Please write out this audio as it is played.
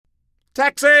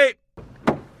Taxi!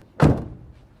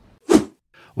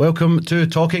 Welcome to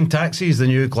Talking Taxis, the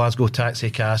new Glasgow taxi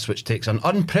cast, which takes an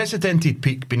unprecedented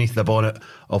peek beneath the bonnet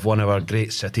of one of our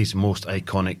great city's most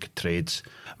iconic trades.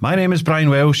 My name is Brian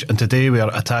Welsh, and today we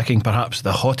are attacking perhaps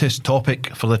the hottest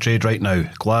topic for the trade right now,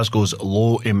 Glasgow's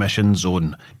low emission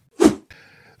zone.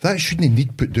 That shouldn't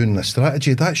need put down in a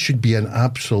strategy. That should be an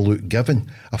absolute given.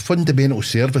 A fundamental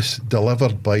service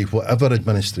delivered by whatever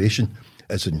administration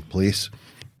is in place.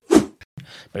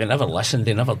 But they never listen,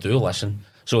 they never do listen.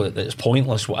 So it's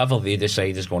pointless. Whatever they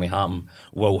decide is going to happen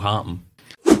will happen.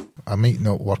 I might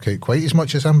not work out quite as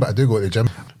much as him, but I do go to the gym.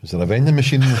 Is there a vending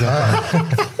machine?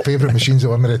 Favourite machine's the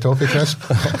one with the toffee crisp.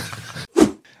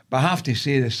 But I have to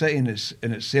say, the city in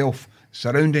itself,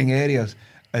 surrounding areas,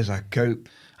 is a cope.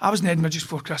 I was in Edinburgh just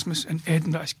before Christmas, and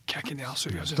Edinburgh is kicking the arse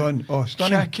out of us.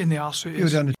 Stunning. Kicking the arse out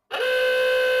of us.